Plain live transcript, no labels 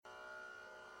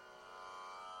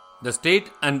The state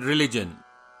and religion.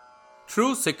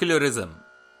 True secularism.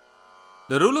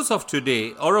 The rulers of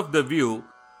today are of the view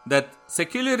that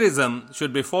secularism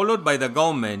should be followed by the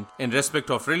government in respect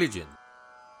of religion.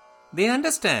 They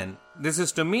understand this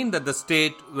is to mean that the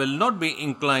state will not be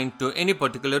inclined to any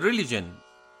particular religion.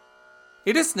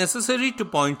 It is necessary to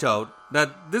point out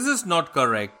that this is not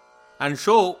correct and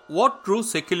show what true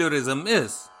secularism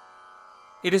is.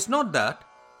 It is not that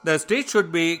the state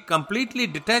should be completely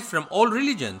detached from all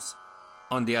religions.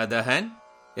 On the other hand,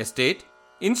 a state,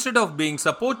 instead of being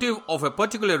supportive of a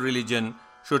particular religion,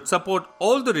 should support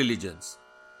all the religions.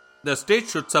 The state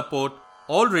should support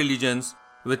all religions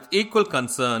with equal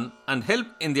concern and help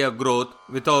in their growth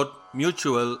without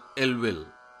mutual ill will.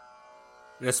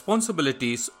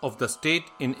 Responsibilities of the state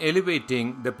in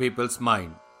elevating the people's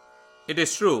mind. It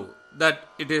is true that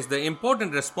it is the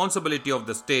important responsibility of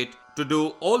the state to do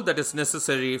all that is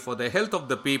necessary for the health of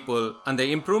the people and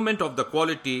the improvement of the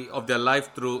quality of their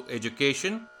life through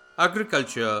education,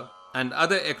 agriculture, and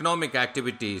other economic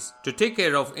activities to take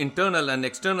care of internal and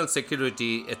external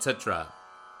security, etc.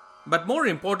 But more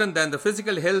important than the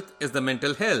physical health is the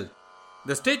mental health.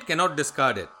 The state cannot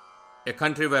discard it. A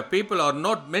country where people are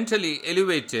not mentally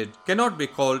elevated cannot be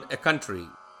called a country.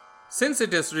 Since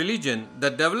it is religion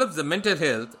that develops the mental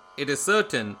health, it is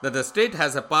certain that the state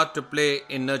has a part to play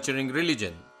in nurturing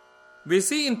religion. We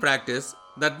see in practice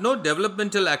that no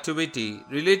developmental activity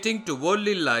relating to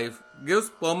worldly life gives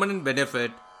permanent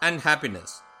benefit and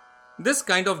happiness. This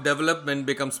kind of development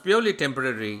becomes purely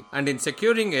temporary, and in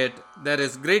securing it, there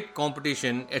is great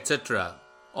competition, etc.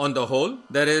 On the whole,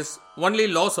 there is only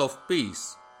loss of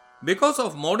peace. Because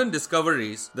of modern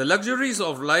discoveries, the luxuries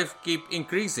of life keep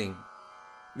increasing.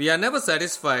 We are never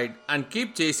satisfied and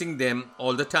keep chasing them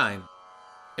all the time.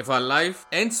 If our life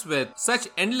ends with such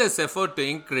endless effort to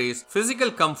increase physical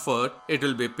comfort, it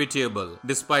will be pitiable,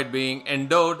 despite being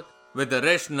endowed with the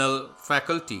rational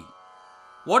faculty.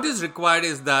 What is required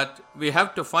is that we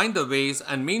have to find the ways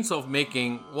and means of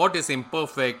making what is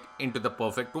imperfect into the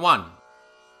perfect one,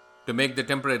 to make the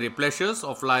temporary pleasures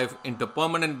of life into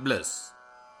permanent bliss.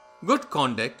 Good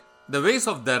conduct, the ways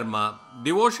of Dharma,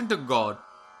 devotion to God,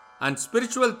 and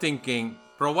spiritual thinking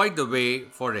provide the way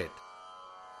for it.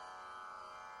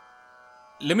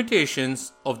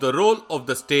 Limitations of the role of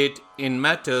the state in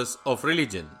matters of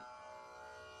religion.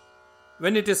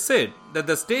 When it is said that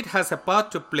the state has a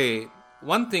part to play,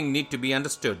 one thing needs to be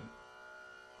understood.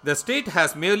 The state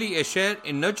has merely a share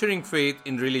in nurturing faith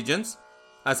in religions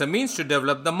as a means to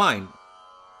develop the mind.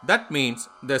 That means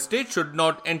the state should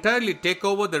not entirely take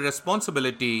over the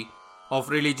responsibility of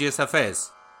religious affairs.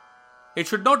 It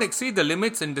should not exceed the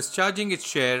limits in discharging its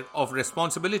share of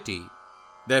responsibility.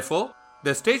 Therefore,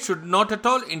 the state should not at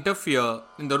all interfere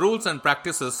in the rules and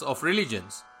practices of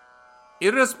religions.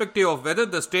 Irrespective of whether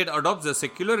the state adopts the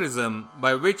secularism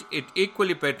by which it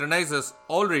equally patronizes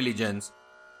all religions,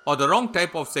 or the wrong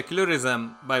type of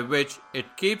secularism by which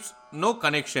it keeps no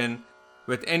connection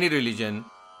with any religion,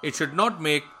 it should not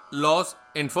make laws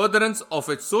in furtherance of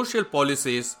its social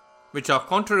policies which are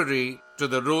contrary to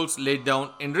the rules laid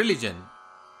down in religion.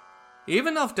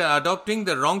 Even after adopting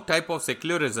the wrong type of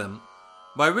secularism,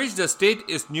 by which the state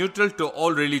is neutral to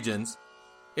all religions,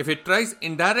 if it tries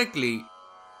indirectly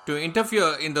to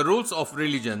interfere in the rules of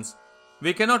religions,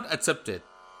 we cannot accept it.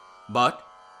 But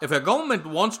if a government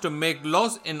wants to make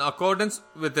laws in accordance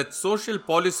with its social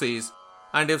policies,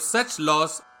 and if such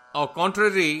laws are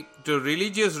contrary to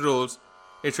religious rules,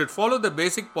 it should follow the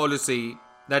basic policy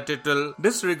that it will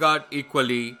disregard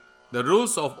equally the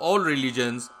rules of all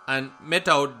religions and mete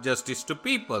out justice to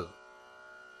people.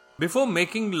 Before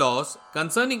making laws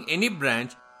concerning any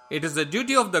branch, it is the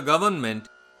duty of the government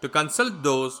to consult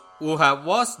those who have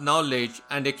vast knowledge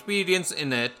and experience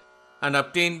in it and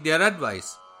obtain their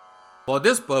advice. For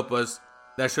this purpose,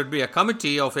 there should be a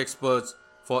committee of experts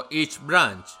for each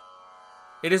branch.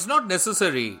 It is not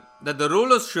necessary that the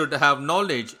rulers should have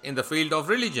knowledge in the field of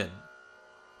religion.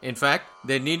 In fact,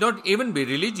 they need not even be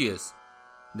religious.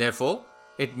 Therefore,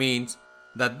 it means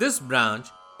that this branch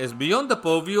is beyond the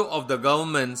purview of the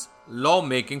government's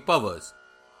law-making powers.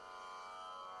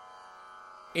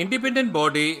 Independent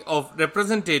body of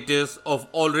representatives of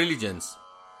all religions.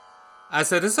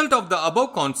 As a result of the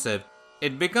above concept,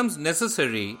 it becomes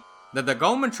necessary that the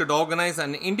government should organize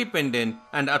an independent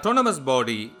and autonomous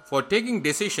body for taking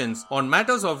decisions on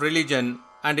matters of religion,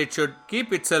 and it should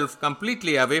keep itself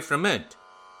completely away from it.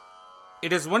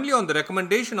 It is only on the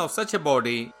recommendation of such a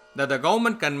body that the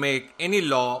government can make any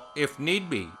law if need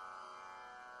be.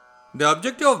 The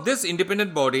objective of this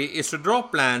independent body is to draw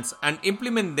plans and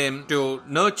implement them to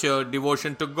nurture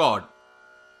devotion to God,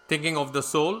 thinking of the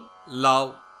soul,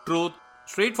 love, truth,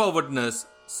 straightforwardness,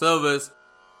 service,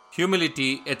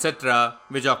 humility, etc.,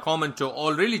 which are common to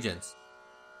all religions.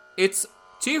 Its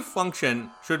chief function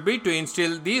should be to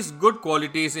instill these good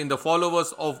qualities in the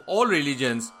followers of all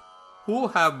religions who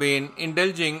have been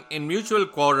indulging in mutual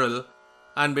quarrel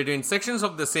and between sections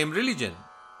of the same religion.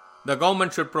 The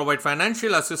government should provide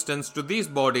financial assistance to these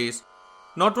bodies,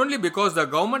 not only because the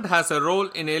government has a role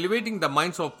in elevating the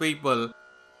minds of people,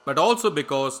 but also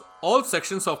because all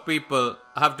sections of people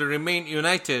have to remain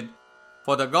united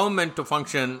for the government to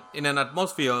function in an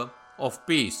atmosphere of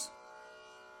peace.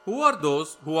 Who are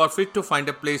those who are fit to find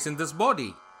a place in this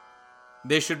body?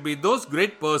 They should be those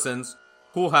great persons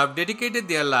who have dedicated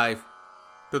their life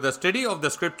to the study of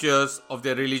the scriptures of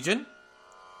their religion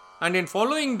and in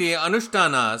following the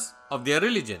anushtanas of their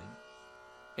religion.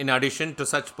 In addition to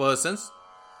such persons,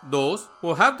 those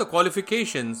who have the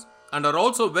qualifications and are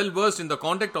also well versed in the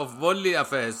conduct of worldly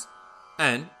affairs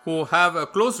and who have a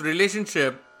close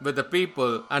relationship with the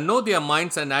people and know their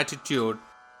minds and attitude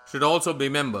should also be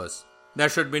members. There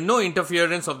should be no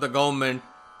interference of the government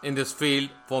in this field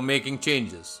for making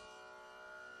changes.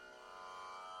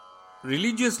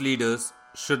 Religious leaders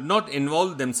should not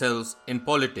involve themselves in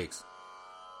politics.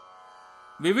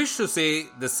 We wish to say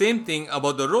the same thing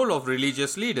about the role of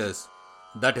religious leaders.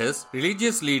 That is,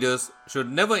 religious leaders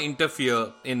should never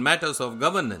interfere in matters of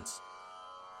governance.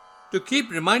 To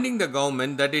keep reminding the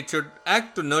government that it should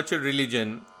act to nurture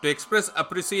religion, to express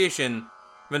appreciation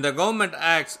when the government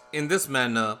acts in this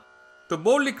manner, to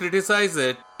boldly criticize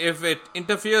it if it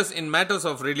interferes in matters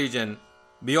of religion.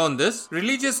 Beyond this,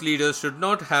 religious leaders should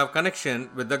not have connection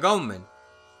with the government.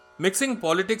 Mixing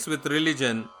politics with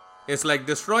religion is like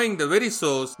destroying the very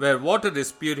source where water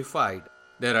is purified.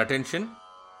 Their attention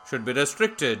should be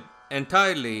restricted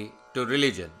entirely to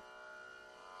religion.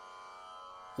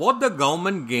 What the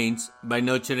government gains by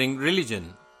nurturing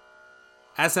religion.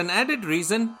 As an added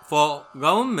reason for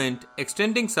government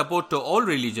extending support to all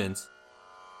religions,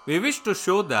 we wish to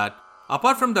show that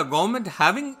apart from the government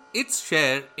having its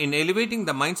share in elevating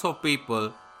the minds of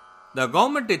people, the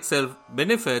government itself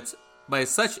benefits by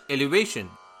such elevation.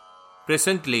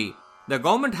 Presently, the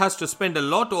government has to spend a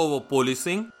lot over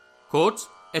policing, courts,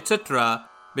 etc.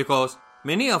 because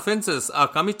many offences are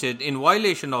committed in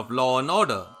violation of law and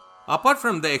order. Apart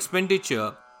from the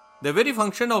expenditure, the very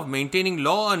function of maintaining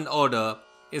law and order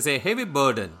is a heavy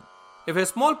burden. If a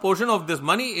small portion of this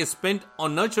money is spent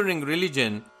on nurturing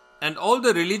religion and all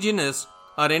the religionists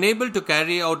are enabled to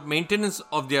carry out maintenance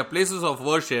of their places of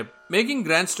worship, making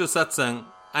grants to satsang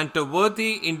and to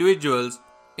worthy individuals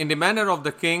in the manner of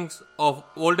the kings of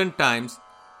olden times,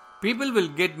 people will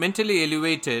get mentally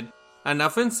elevated and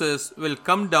offences will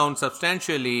come down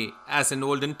substantially as in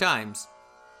olden times.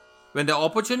 When the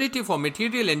opportunity for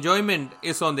material enjoyment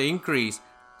is on the increase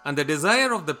and the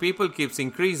desire of the people keeps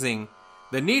increasing,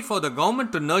 the need for the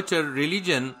government to nurture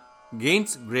religion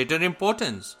gains greater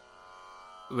importance.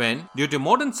 When, due to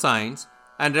modern science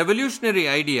and revolutionary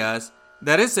ideas,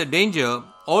 there is a danger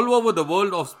all over the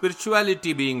world of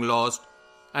spirituality being lost,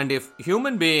 and if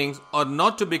human beings are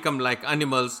not to become like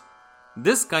animals,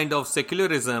 this kind of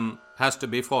secularism has to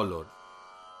be followed.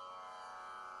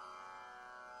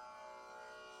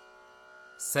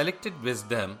 Selected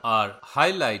wisdom are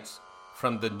highlights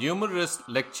from the numerous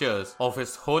lectures of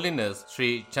His Holiness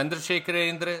Sri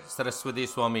Chandrasekharendra Saraswati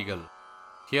Swamigal.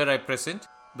 Here I present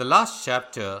the last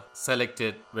chapter,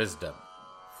 Selected Wisdom.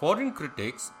 Foreign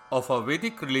critics of our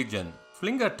Vedic religion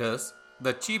fling at us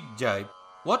the cheap jibe,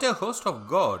 "What a host of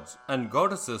gods and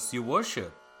goddesses you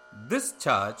worship." This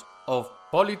charge of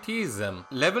polytheism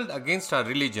leveled against our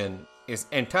religion is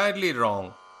entirely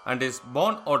wrong and is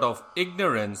born out of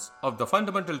ignorance of the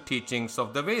fundamental teachings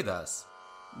of the Vedas.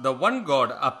 The one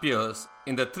God appears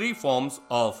in the three forms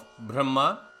of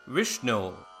Brahma,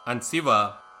 Vishnu, and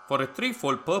Shiva for a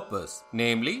threefold purpose,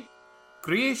 namely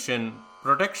creation,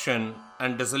 protection,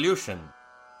 and dissolution.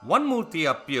 One Murti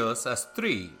appears as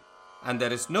three, and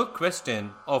there is no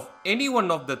question of any one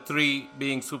of the three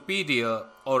being superior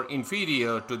or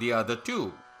inferior to the other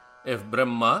two. If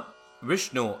Brahma,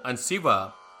 Vishnu, and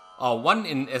Shiva are one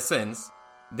in essence,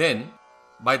 then,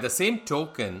 by the same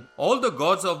token, all the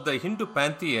gods of the Hindu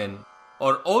pantheon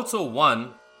are also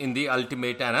one in the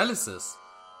ultimate analysis.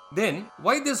 Then,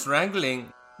 why this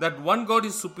wrangling that one god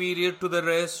is superior to the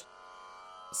rest?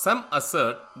 Some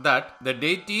assert that the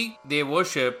deity they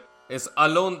worship is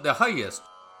alone the highest.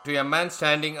 To a man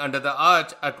standing under the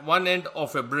arch at one end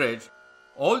of a bridge,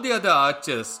 all the other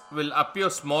arches will appear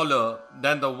smaller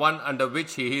than the one under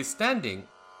which he is standing.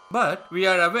 But we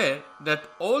are aware that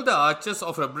all the arches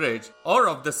of a bridge are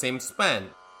of the same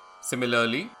span.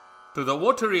 Similarly, to the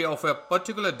votary of a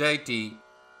particular deity,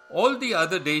 all the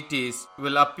other deities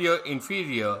will appear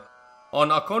inferior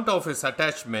on account of his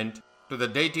attachment to the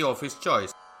deity of his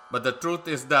choice. But the truth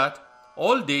is that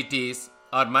all deities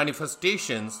are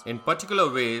manifestations in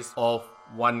particular ways of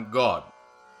one God.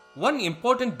 One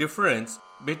important difference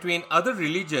between other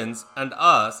religions and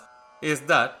ours is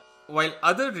that while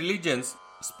other religions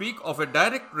speak of a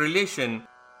direct relation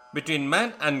between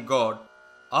man and God,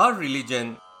 our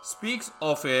religion speaks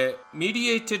of a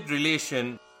mediated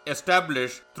relation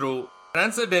established through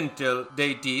transcendental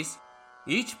deities,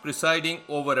 each presiding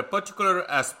over a particular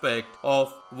aspect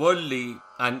of worldly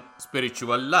and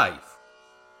spiritual life.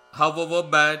 However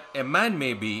bad a man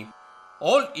may be,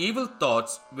 all evil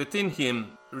thoughts within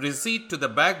him recede to the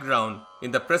background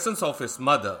in the presence of his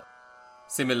mother.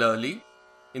 Similarly,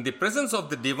 in the presence of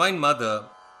the Divine Mother,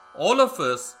 all of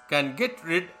us can get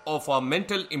rid of our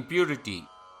mental impurity.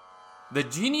 The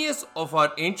genius of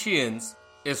our ancients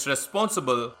is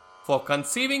responsible for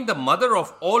conceiving the mother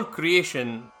of all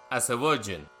creation as a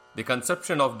virgin. The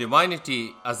conception of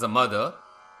divinity as a mother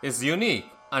is unique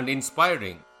and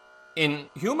inspiring. In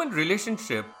human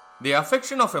relationship, the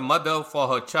affection of a mother for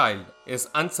her child is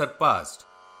unsurpassed.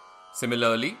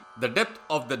 Similarly, the depth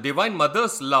of the Divine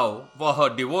Mother's love for her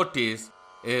devotees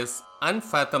is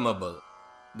unfathomable.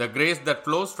 The grace that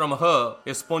flows from her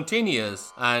is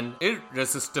spontaneous and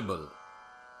irresistible.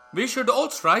 We should all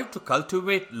strive to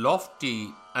cultivate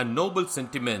lofty and noble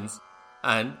sentiments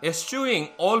and, eschewing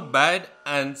all bad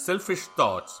and selfish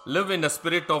thoughts, live in a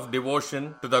spirit of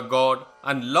devotion to the God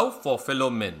and love for fellow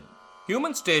men.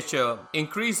 Human stature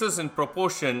increases in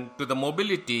proportion to the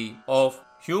mobility of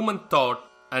human thought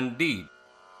and deed.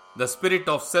 The spirit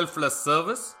of selfless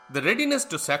service, the readiness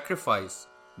to sacrifice,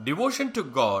 devotion to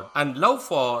God, and love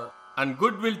for and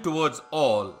goodwill towards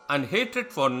all, and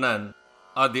hatred for none,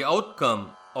 are the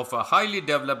outcome of a highly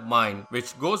developed mind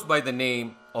which goes by the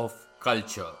name of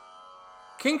culture.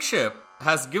 Kingship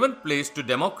has given place to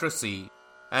democracy,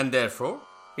 and therefore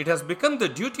it has become the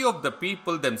duty of the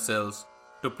people themselves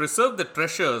to preserve the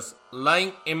treasures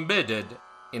lying embedded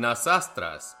in our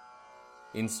sastras.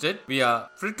 Instead, we are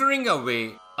frittering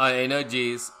away our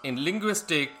energies in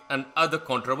linguistic and other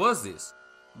controversies.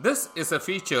 This is a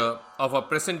feature of our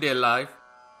present-day life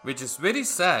which is very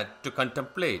sad to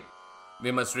contemplate.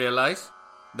 We must realize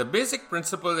the basic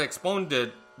principles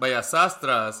expounded by our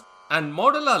sastras and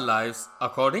model our lives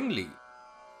accordingly.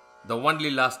 The only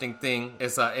lasting thing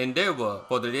is our endeavor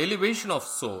for the elevation of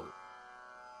soul.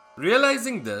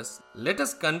 Realizing this, let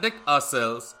us conduct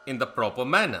ourselves in the proper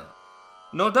manner.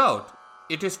 No doubt,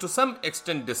 it is to some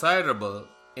extent desirable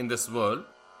in this world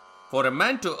for a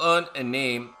man to earn a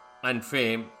name and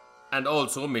fame and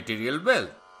also material wealth.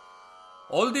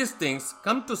 All these things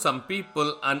come to some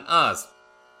people unasked.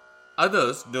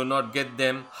 Others do not get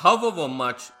them however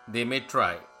much they may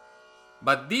try.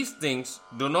 But these things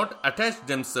do not attach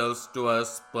themselves to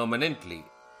us permanently.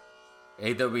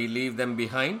 Either we leave them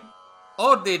behind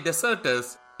or they desert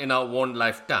us in our own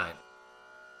lifetime.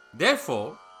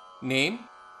 Therefore, name,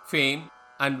 fame,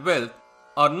 and wealth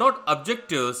are not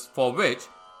objectives for which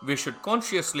we should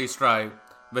consciously strive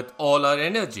with all our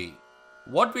energy.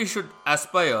 What we should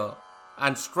aspire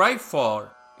and strive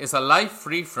for is a life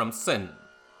free from sin.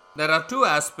 There are two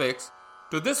aspects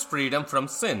to this freedom from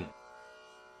sin.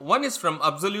 One is from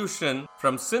absolution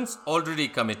from sins already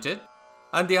committed,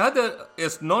 and the other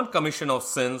is non-commission of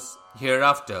sins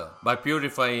hereafter by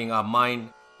purifying our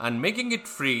mind and making it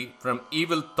free from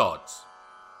evil thoughts.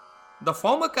 The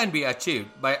former can be achieved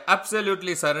by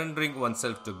absolutely surrendering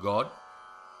oneself to God,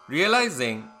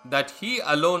 realizing that He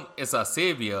alone is our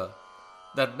Savior,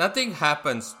 that nothing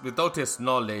happens without His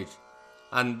knowledge,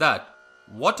 and that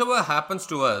whatever happens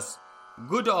to us,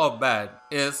 good or bad,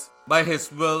 is by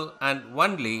His will and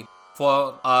only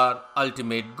for our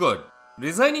ultimate good.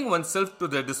 Resigning oneself to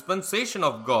the dispensation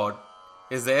of God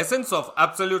is the essence of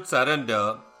absolute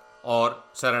surrender or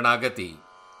Sharanagati.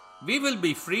 We will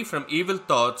be free from evil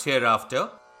thoughts hereafter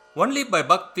only by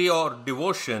bhakti or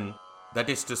devotion, that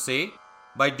is to say,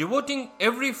 by devoting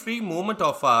every free moment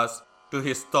of ours to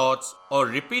His thoughts or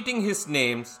repeating His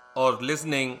names or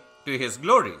listening to His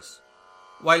glories.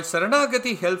 While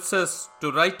Sharanagati helps us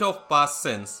to write off past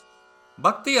sins,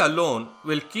 bhakti alone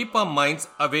will keep our minds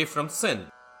away from sin.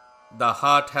 The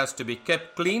heart has to be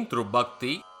kept clean through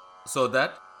bhakti so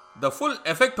that the full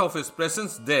effect of His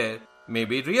presence there may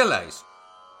be realized.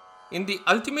 In the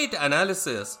ultimate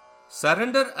analysis,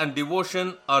 surrender and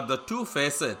devotion are the two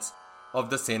facets of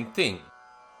the same thing.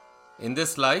 In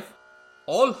this life,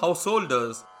 all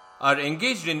householders are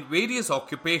engaged in various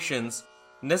occupations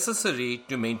necessary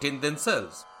to maintain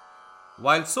themselves.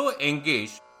 While so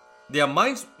engaged, their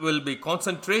minds will be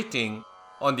concentrating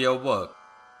on their work.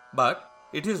 but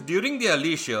it is during their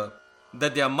leisure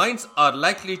that their minds are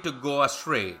likely to go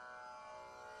astray.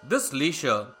 This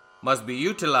leisure must be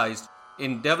utilized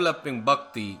in developing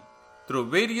bhakti through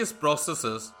various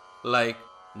processes like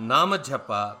nama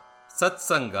japa,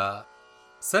 satsanga,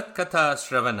 satkatha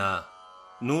shravana,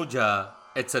 nuja,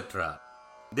 etc.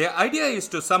 Their idea is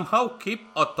to somehow keep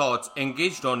our thoughts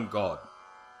engaged on God.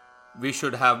 We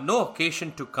should have no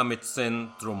occasion to commit sin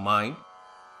through mind,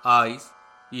 eyes,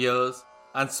 ears,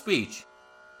 and speech.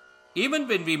 Even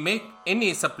when we make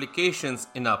any supplications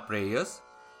in our prayers,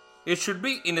 it should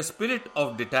be in a spirit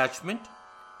of detachment,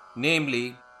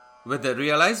 namely, with the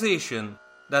realization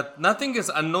that nothing is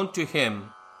unknown to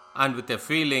Him, and with a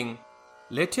feeling,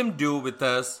 let Him do with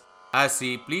us as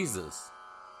He pleases.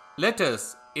 Let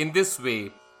us, in this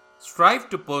way, strive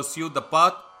to pursue the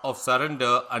path of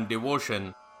surrender and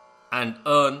devotion and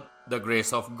earn the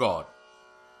grace of God.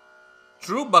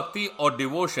 True bhakti or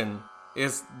devotion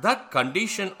is that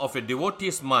condition of a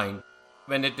devotee's mind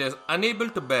when it is unable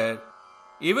to bear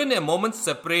even a moment's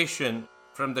separation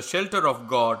from the shelter of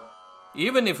God,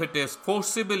 even if it is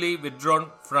forcibly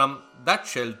withdrawn from that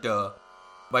shelter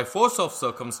by force of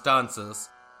circumstances.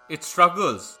 It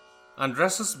struggles and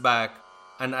rushes back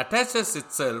and attaches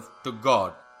itself to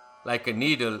God like a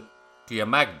needle to a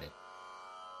magnet.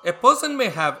 A person may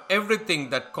have everything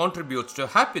that contributes to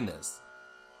happiness,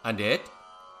 and yet,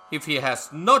 if he has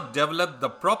not developed the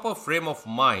proper frame of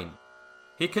mind,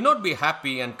 he cannot be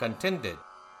happy and contented.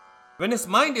 When his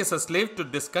mind is a slave to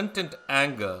discontent,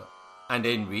 anger, and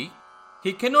envy,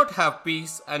 he cannot have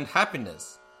peace and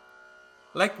happiness.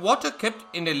 Like water kept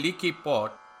in a leaky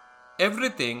pot,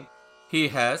 everything he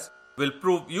has will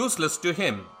prove useless to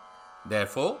him.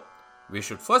 Therefore, we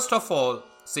should first of all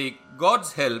seek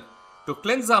God's help to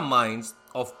cleanse our minds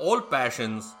of all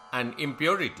passions and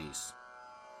impurities.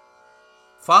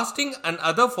 Fasting and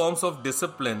other forms of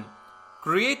discipline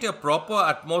create a proper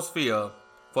atmosphere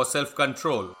for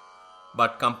self-control,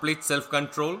 but complete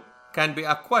self-control can be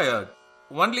acquired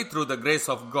only through the grace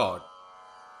of God.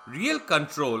 Real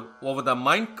control over the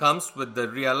mind comes with the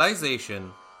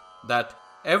realization that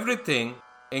everything,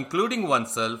 including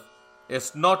oneself,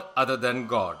 is not other than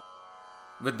God.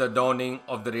 With the dawning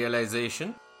of the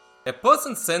realization, a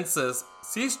person's senses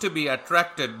cease to be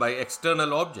attracted by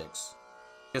external objects.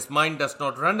 His mind does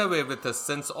not run away with his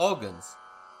sense organs,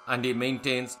 and he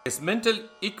maintains his mental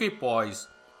equipoise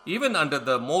even under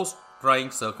the most trying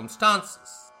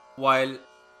circumstances. While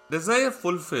desire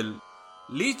fulfilled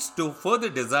leads to further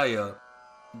desire,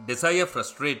 desire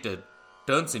frustrated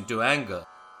turns into anger,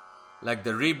 like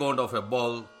the rebound of a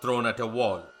ball thrown at a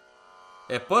wall.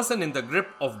 A person in the grip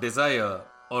of desire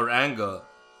or anger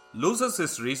loses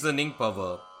his reasoning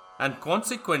power, and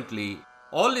consequently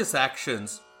all his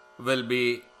actions will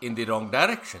be in the wrong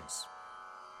directions.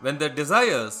 When the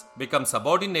desires become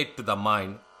subordinate to the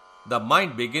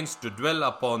mind begins to dwell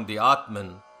upon the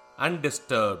Atman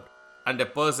undisturbed, and a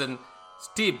person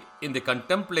steeped in the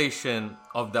contemplation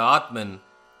of the Atman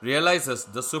realizes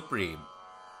the Supreme.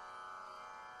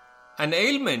 An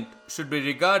ailment should be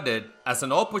regarded as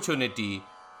an opportunity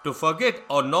to forget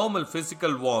our normal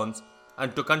physical wants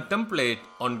and to contemplate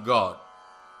on God.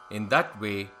 In that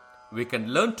way, we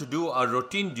can learn to do our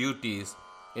routine duties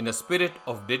in a spirit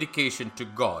of dedication to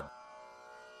God.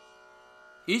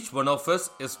 Each one of us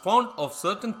is fond of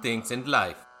certain things in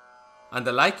life, and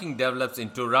the liking develops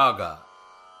into raga,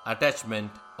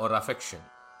 attachment or affection.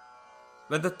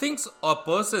 When the things or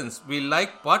persons we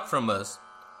like part from us,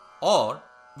 or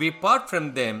we part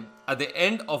from them at the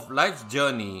end of life's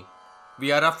journey,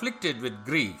 we are afflicted with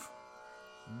grief.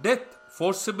 Death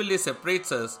forcibly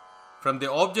separates us from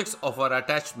the objects of our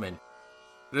attachment,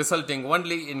 resulting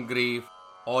only in grief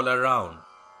all around.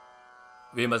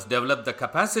 We must develop the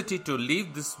capacity to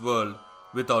leave this world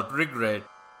without regret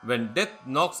when death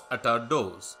knocks at our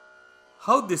doors.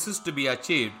 How this is to be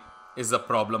achieved is the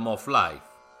problem of life.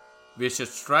 We should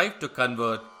strive to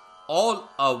convert all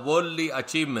our worldly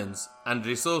achievements and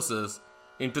resources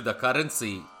into the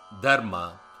currency,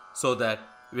 Dharma, so that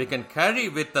we can carry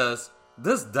with us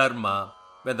this Dharma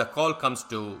when the call comes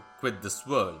to quit this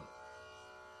world.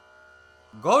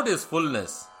 God is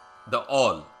fullness, the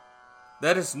all.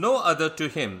 There is no other to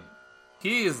Him.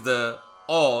 He is the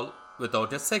all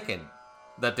without a second,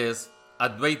 that is,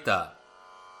 Advaita.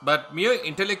 But mere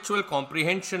intellectual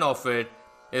comprehension of it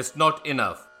is not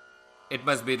enough. It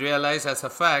must be realized as a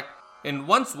fact in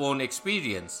one's own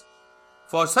experience.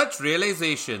 For such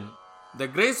realization, the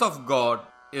grace of God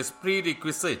is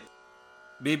prerequisite.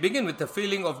 We begin with a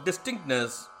feeling of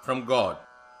distinctness from God.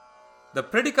 The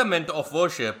predicament of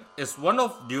worship is one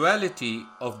of duality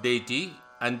of deity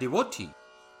and devotee.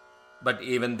 But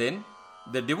even then,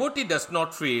 the devotee does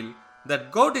not feel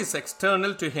that God is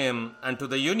external to him and to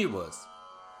the universe.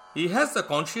 He has the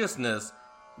consciousness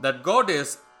that God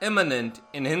is immanent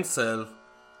in himself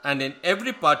and in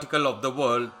every particle of the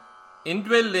world,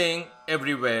 indwelling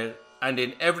everywhere and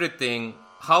in everything,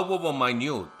 however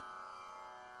minute.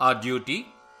 Our duty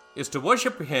is to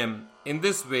worship him in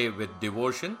this way with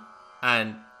devotion,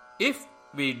 and if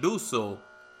we do so,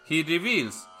 he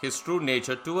reveals his true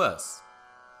nature to us.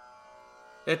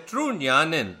 A true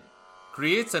jnanin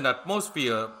creates an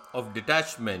atmosphere of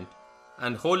detachment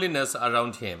and holiness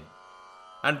around him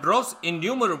and draws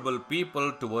innumerable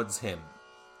people towards him.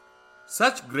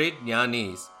 Such great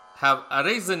jnanis have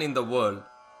arisen in the world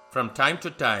from time to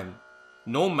time,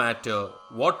 no matter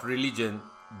what religion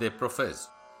they profess.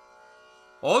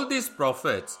 All these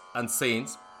prophets and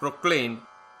saints proclaimed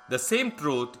the same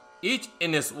truth, each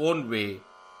in his own way,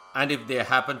 and if they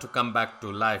happen to come back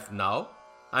to life now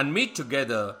and meet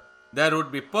together, there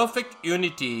would be perfect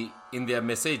unity in their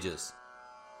messages.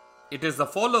 It is the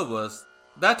followers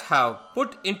that have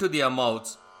put into their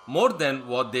mouths more than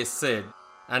what they said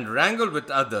and wrangled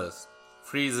with others,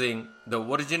 freezing the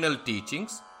original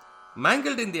teachings,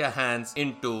 mangled in their hands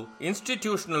into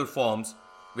institutional forms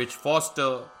which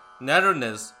foster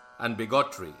narrowness and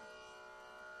bigotry.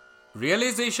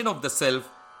 Realization of the self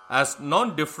as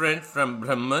non-different from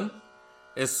Brahman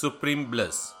is supreme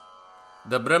bliss.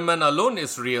 The Brahman alone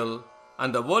is real,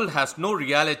 and the world has no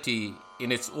reality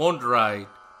in its own right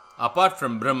apart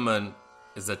from Brahman,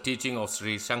 is the teaching of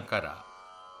Sri Shankara.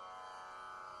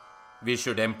 We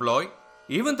should employ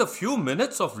even the few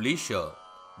minutes of leisure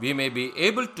we may be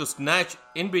able to snatch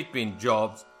in between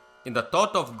jobs in the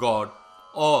thought of God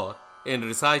or in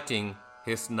reciting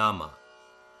his Nama.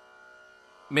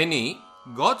 Many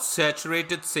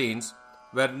God-saturated saints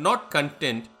were not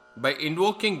content by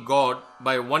invoking God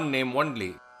by one name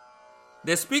only.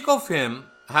 They speak of him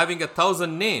having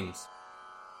 1,000 names,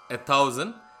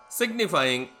 1,000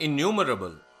 signifying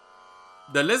innumerable.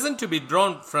 The lesson to be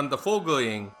drawn from the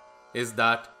foregoing is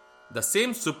that the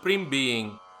same Supreme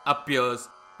Being appears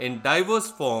in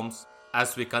diverse forms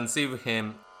as we conceive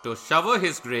him to shower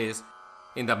his grace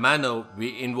in the manner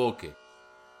we invoke it.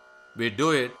 We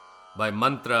do it by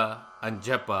mantra and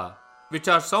japa, which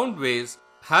are sound waves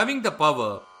having the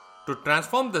power to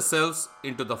transform the selves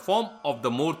into the form of the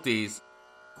murtis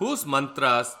whose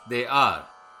mantras they are.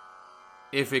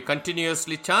 If we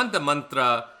continuously chant the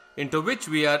mantra into which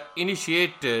we are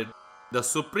initiated, the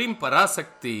Supreme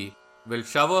Parasakti will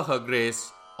shower her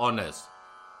grace on us.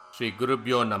 Sri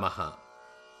Gurubhyo Namaha.